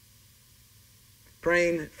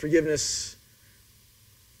 Praying forgiveness,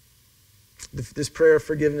 this prayer of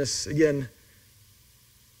forgiveness, again,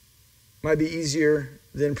 might be easier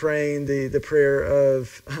than praying the prayer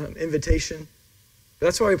of invitation. But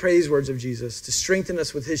that's why we pray these words of Jesus, to strengthen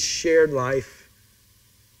us with his shared life,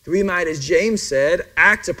 that we might, as James said,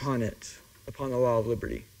 act upon it, upon the law of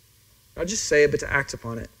liberty. Not just say it, but to act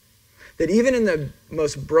upon it. That even in the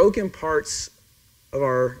most broken parts of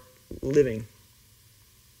our living,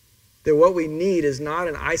 that what we need is not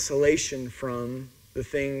an isolation from the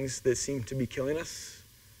things that seem to be killing us,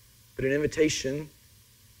 but an invitation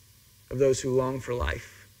of those who long for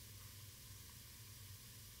life.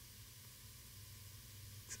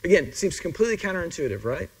 Again, it seems completely counterintuitive,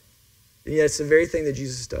 right? And yet it's the very thing that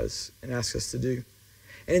Jesus does and asks us to do.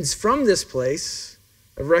 And it's from this place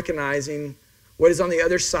of recognizing what is on the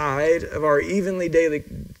other side of our evenly daily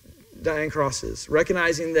dying crosses.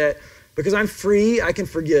 Recognizing that because I'm free, I can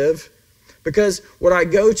forgive. Because what I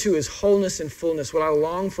go to is wholeness and fullness. What I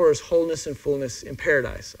long for is wholeness and fullness in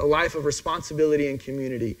paradise. A life of responsibility and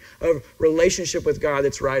community. Of relationship with God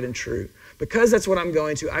that's right and true. Because that's what I'm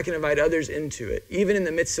going to, I can invite others into it. Even in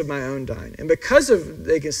the midst of my own dying. And because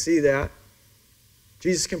they can see that,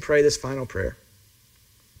 Jesus can pray this final prayer.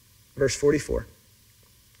 Verse 44.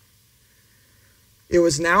 It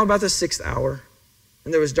was now about the 6th hour,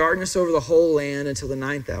 and there was darkness over the whole land until the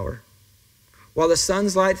 9th hour. While the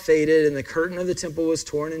sun's light faded and the curtain of the temple was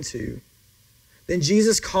torn in two, then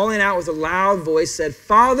Jesus, calling out with a loud voice, said,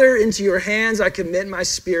 Father, into your hands I commit my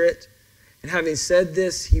spirit. And having said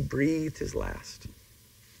this, he breathed his last.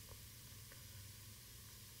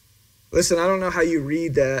 Listen, I don't know how you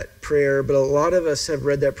read that prayer, but a lot of us have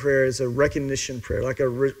read that prayer as a recognition prayer, like a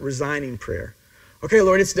resigning prayer. Okay,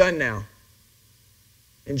 Lord, it's done now.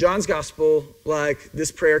 In John's gospel, like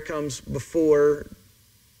this prayer comes before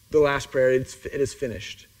the last prayer, it is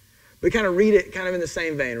finished. We kind of read it kind of in the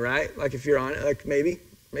same vein, right? Like if you're on it, like maybe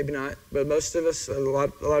not, but most of us, a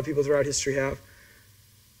lot of people throughout history have.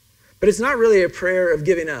 But it's not really a prayer of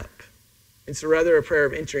giving up. It's rather a prayer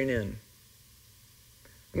of entering in.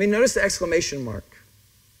 I mean, notice the exclamation mark.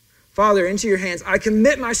 Father, into your hands, I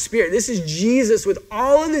commit my spirit. This is Jesus with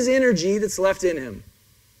all of his energy that's left in him.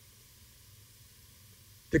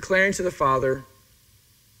 Declaring to the Father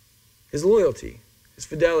his loyalty, his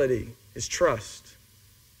fidelity, his trust,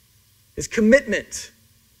 his commitment.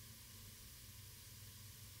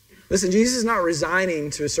 Listen, Jesus is not resigning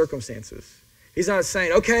to his circumstances. He's not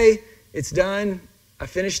saying, okay, it's done, I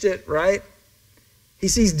finished it, right? He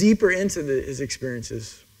sees deeper into his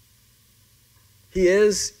experiences. He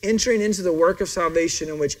is entering into the work of salvation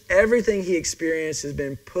in which everything he experienced has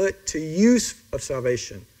been put to use of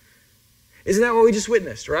salvation. Isn't that what we just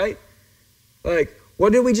witnessed, right? Like,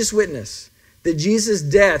 what did we just witness? That Jesus'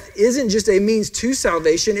 death isn't just a means to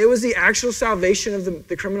salvation, it was the actual salvation of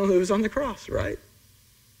the criminal who was on the cross, right?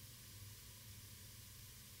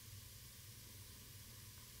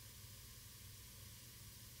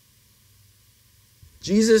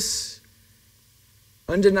 Jesus'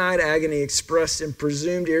 undenied agony expressed in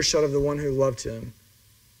presumed earshot of the one who loved him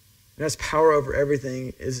and has power over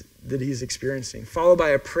everything that he's experiencing, followed by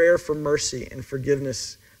a prayer for mercy and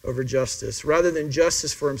forgiveness over justice, rather than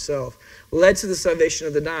justice for himself, led to the salvation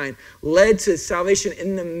of the dying, led to salvation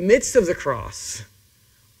in the midst of the cross,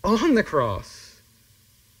 on the cross,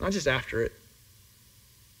 not just after it.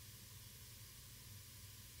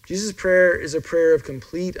 Jesus' prayer is a prayer of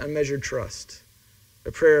complete, unmeasured trust,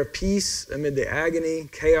 a prayer of peace amid the agony,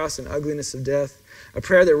 chaos, and ugliness of death, a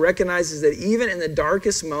prayer that recognizes that even in the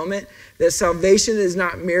darkest moment, that salvation is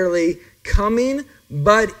not merely coming,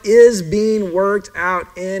 but is being worked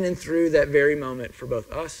out in and through that very moment for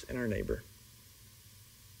both us and our neighbor.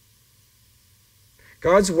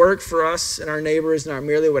 God's work for us and our neighbor is not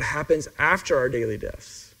merely what happens after our daily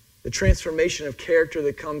deaths, the transformation of character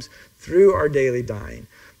that comes through our daily dying,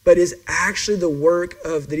 but is actually the work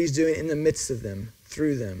that he's doing in the midst of them,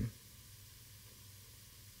 through them.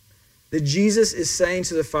 That Jesus is saying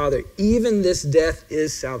to the Father, even this death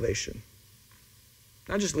is salvation.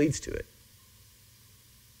 Not just leads to it.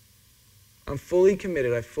 I'm fully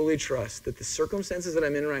committed, I fully trust that the circumstances that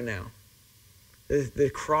I'm in right now,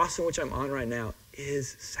 the cross in which I'm on right now,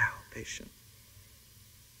 is salvation.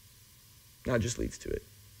 Not just leads to it.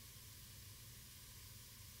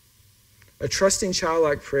 A trusting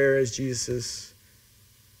childlike prayer as Jesus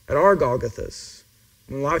at our Golgothas,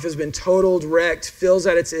 when life has been totaled, wrecked, feels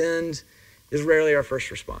at its end, is rarely our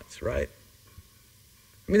first response, right?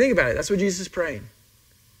 I mean, think about it. That's what Jesus is praying.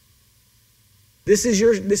 This is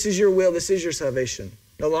your will. This is your salvation.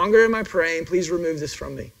 No longer am I praying, please remove this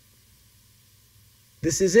from me.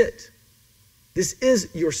 This is it. This is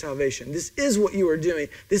your salvation. This is what you are doing.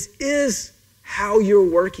 This is how you're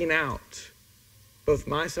working out both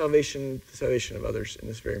my salvation, the salvation of others in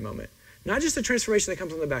this very moment. Not just the transformation that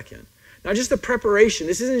comes on the back end. Not just the preparation.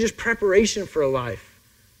 This isn't just preparation for a life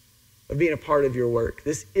of being a part of your work.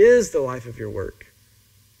 This is the life of your work.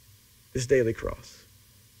 This daily cross.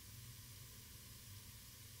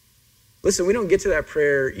 Listen, we don't get to that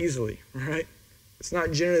prayer easily, right? It's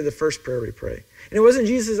not generally the first prayer we pray. And it wasn't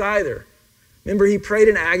Jesus either. Remember, he prayed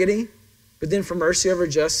in agony, but then for mercy over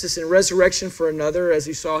justice, and resurrection for another as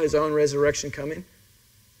he saw his own resurrection coming.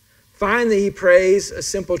 Finally, he prays a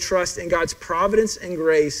simple trust in God's providence and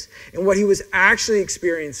grace and what he was actually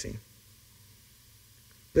experiencing.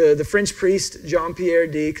 The French priest, Jean-Pierre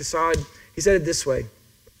de Caussade, he said it this way: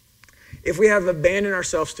 if we have abandoned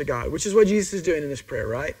ourselves to God, which is what Jesus is doing in this prayer,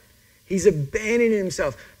 right? He's abandoning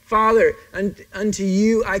himself. Father, unto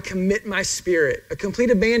you I commit my spirit. A complete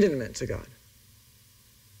abandonment to God.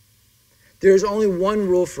 There's only one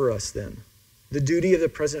rule for us then: the duty of the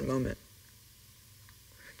present moment.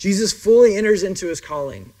 Jesus fully enters into his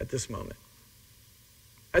calling at this moment.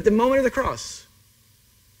 At the moment of the cross,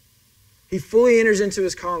 he fully enters into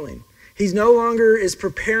his calling. He no longer is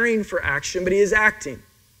preparing for action, but he is acting.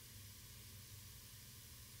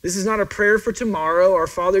 This is not a prayer for tomorrow, our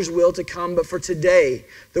Father's will to come, but for today,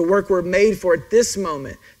 the work we're made for at this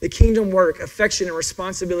moment, the kingdom work, affection, and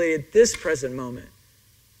responsibility at this present moment.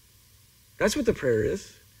 That's what the prayer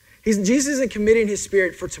is. Jesus isn't committing his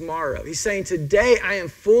spirit for tomorrow. He's saying, today I am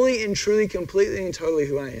fully and truly, completely and totally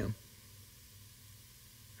who I am.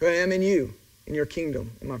 Who I am in you, in your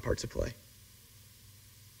kingdom, and my part to play.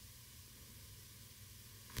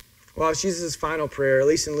 Well, it's Jesus' final prayer, at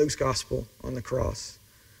least in Luke's gospel, on the cross.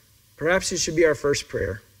 Perhaps it should be our first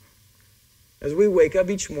prayer. As we wake up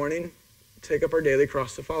each morning, take up our daily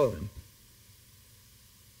cross to follow him.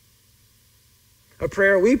 A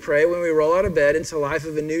prayer we pray when we roll out of bed into the life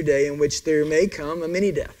of a new day in which there may come a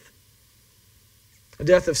mini death. A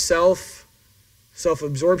death of self,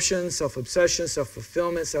 self-absorption, self-obsession,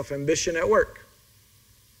 self-fulfillment, self-ambition at work.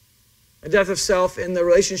 A death of self in the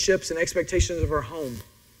relationships and expectations of our home,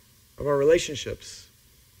 of our relationships.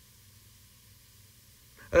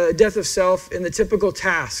 A death of self in the typical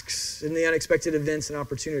tasks, in the unexpected events and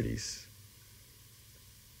opportunities.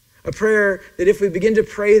 A prayer that if we begin to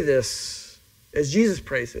pray this, as Jesus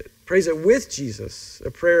prays it with Jesus, a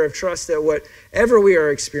prayer of trust that whatever we are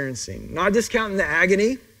experiencing, not discounting the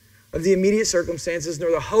agony of the immediate circumstances,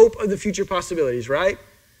 nor the hope of the future possibilities, right?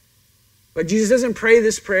 Like Jesus doesn't pray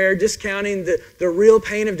this prayer discounting the real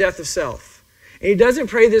pain of death of self. And he doesn't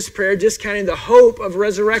pray this prayer discounting the hope of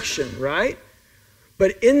resurrection, right?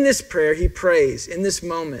 But in this prayer, he prays in this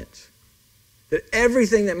moment that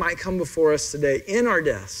everything that might come before us today in our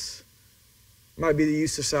deaths might be the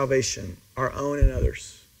use of salvation, our own and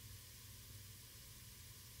others.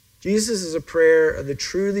 Jesus is a prayer of the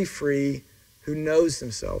truly free who knows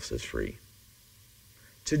themselves as free,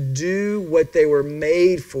 to do what they were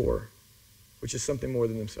made for, which is something more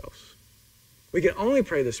than themselves. We can only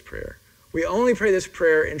pray this prayer. We only pray this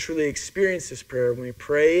prayer and truly experience this prayer when we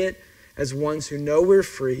pray it as ones who know we're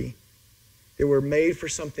free, that we're made for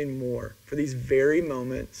something more, for these very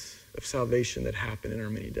moments of salvation that happen in our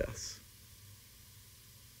many deaths.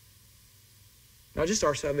 Not just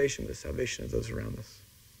our salvation, but the salvation of those around us.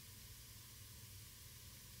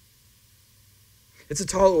 It's a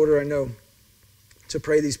tall order, I know, to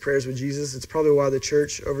pray these prayers with Jesus. It's probably why the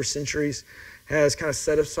church over centuries has kind of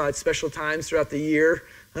set aside special times throughout the year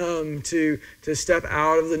to step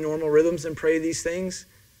out of the normal rhythms and pray these things,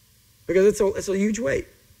 because it's a huge weight.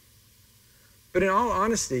 But in all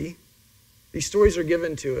honesty, these stories are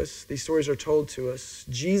given to us. These stories are told to us.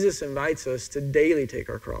 Jesus invites us to daily take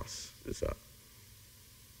our crosses up.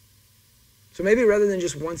 So maybe rather than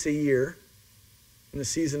just once a year in the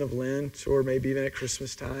season of Lent, or maybe even at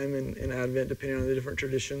Christmas time and Advent, depending on the different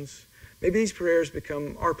traditions, maybe these prayers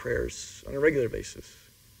become our prayers on a regular basis.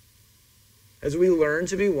 As we learn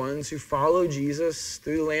to be ones who follow Jesus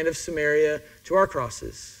through the land of Samaria to our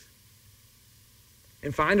crosses,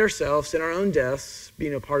 and find ourselves in our own deaths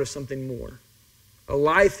being a part of something more, a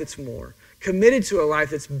life that's more, committed to a life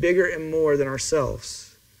that's bigger and more than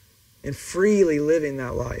ourselves, and freely living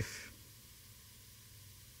that life.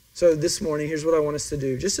 So this morning, here's what I want us to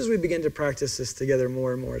do, just as we begin to practice this together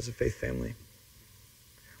more and more as a faith family.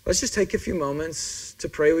 Let's just take a few moments to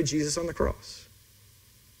pray with Jesus on the cross.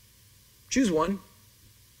 Choose one.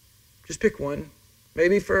 Just pick one.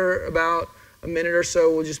 Maybe for about a minute or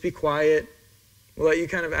so, we'll just be quiet. We'll let you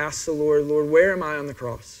kind of ask the Lord, where am I on the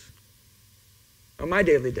cross? On my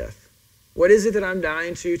daily death. What is it that I'm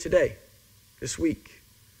dying to today, this week?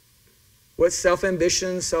 What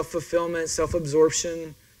self-ambition, self-fulfillment,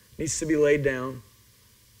 self-absorption needs to be laid down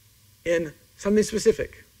in something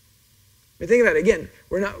specific? I mean, think about it. Again,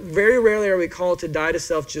 very rarely are we called to die to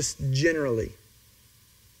self just generally,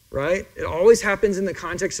 right? It always happens in the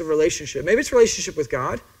context of relationship. Maybe it's relationship with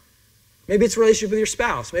God. Maybe it's a relationship with your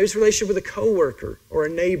spouse. Maybe it's a relationship with a coworker or a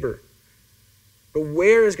neighbor. But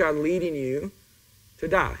where is God leading you to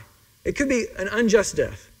die? It could be an unjust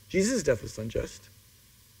death. Jesus' death was unjust.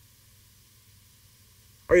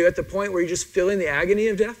 Are you at the point where you're just feeling the agony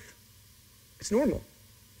of death? It's normal.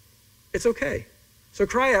 It's okay. So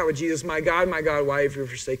cry out with Jesus, my God, why have you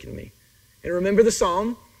forsaken me? And remember the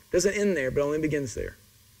psalm doesn't end there, but only begins there,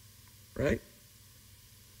 right?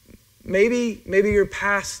 Maybe you're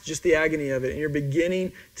past just the agony of it and you're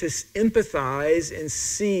beginning to empathize and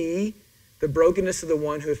see the brokenness of the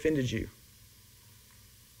one who offended you,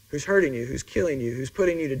 who's hurting you, who's killing you, who's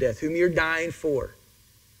putting you to death, whom you're dying for.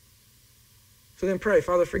 So then pray,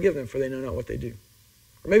 Father, forgive them, for they know not what they do.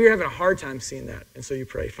 Or maybe you're having a hard time seeing that, and so you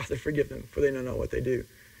pray, Father, forgive them, for they know not what they do.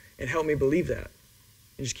 And help me believe that.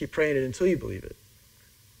 And just keep praying it until you believe it.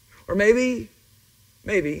 Or maybe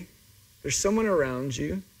there's someone around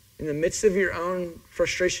you in the midst of your own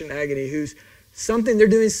frustration and agony they're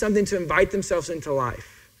doing something to invite themselves into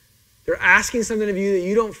life. They're asking something of you that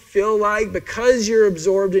you don't feel like, because you're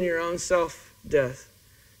absorbed in your own self-death,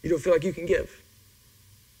 you don't feel like you can give.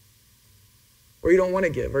 Or you don't want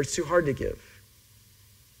to give, or it's too hard to give.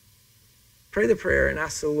 Pray the prayer and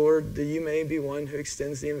ask the Lord that you may be one who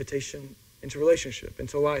extends the invitation into relationship,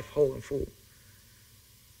 into life whole and full.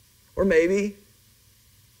 Or maybe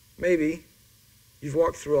you've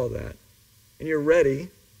walked through all that and you're ready,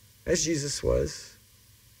 as Jesus was,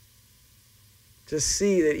 to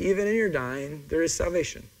see that even in your dying, there is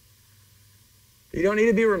salvation. You don't need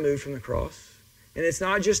to be removed from the cross. And it's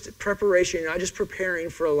not just preparation, you're not just preparing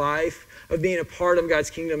for a life of being a part of God's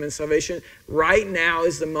kingdom and salvation. Right now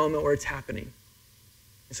is the moment where it's happening.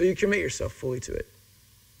 And so you commit yourself fully to it.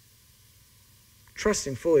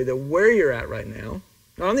 Trusting fully that where you're at right now,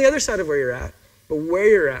 not on the other side of where you're at, but where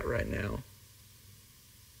you're at right now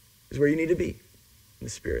is where you need to be in the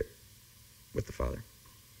Spirit with the Father.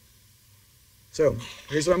 So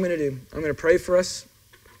here's what I'm going to do. I'm going to pray for us.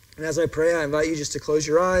 And as I pray, I invite you just to close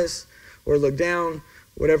your eyes or look down,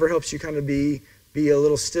 whatever helps you kind of be a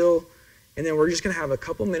little still. And then we're just going to have a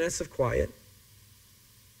couple minutes of quiet.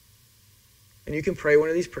 And you can pray one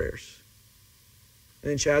of these prayers.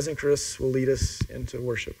 And then Chaz and Chris will lead us into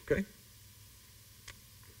worship, okay?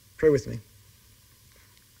 Pray with me.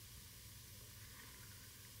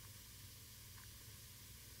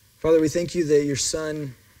 Father, we thank you that your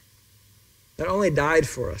Son not only died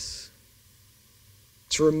for us,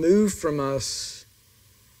 to remove from us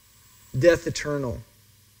death eternal,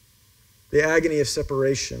 the agony of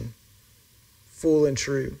separation, full and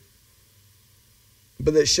true,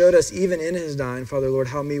 but that showed us even in his dying, Father, Lord,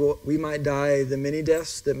 how we might die the many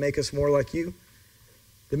deaths that make us more like you,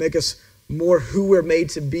 that make us more who we're made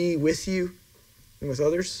to be with you and with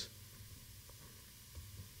others.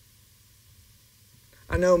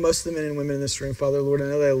 I know most of the men and women in this room, Father, Lord, I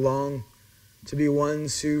know they long to be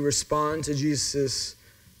ones who respond to Jesus'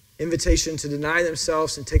 invitation to deny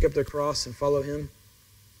themselves and take up their cross and follow him.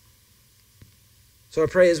 So I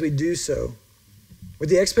pray as we do so, with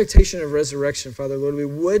the expectation of resurrection, Father, Lord, we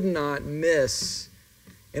would not miss,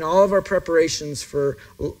 in all of our preparations for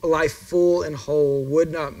a life full and whole,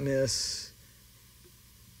 would not miss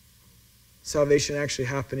salvation actually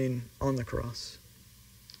happening on the cross.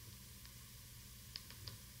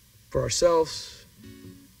 For ourselves,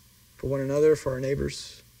 for one another, for our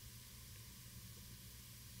neighbors.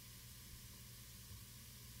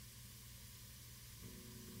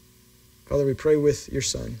 Father, we pray with your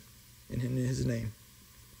Son, in his name.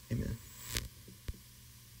 Amen.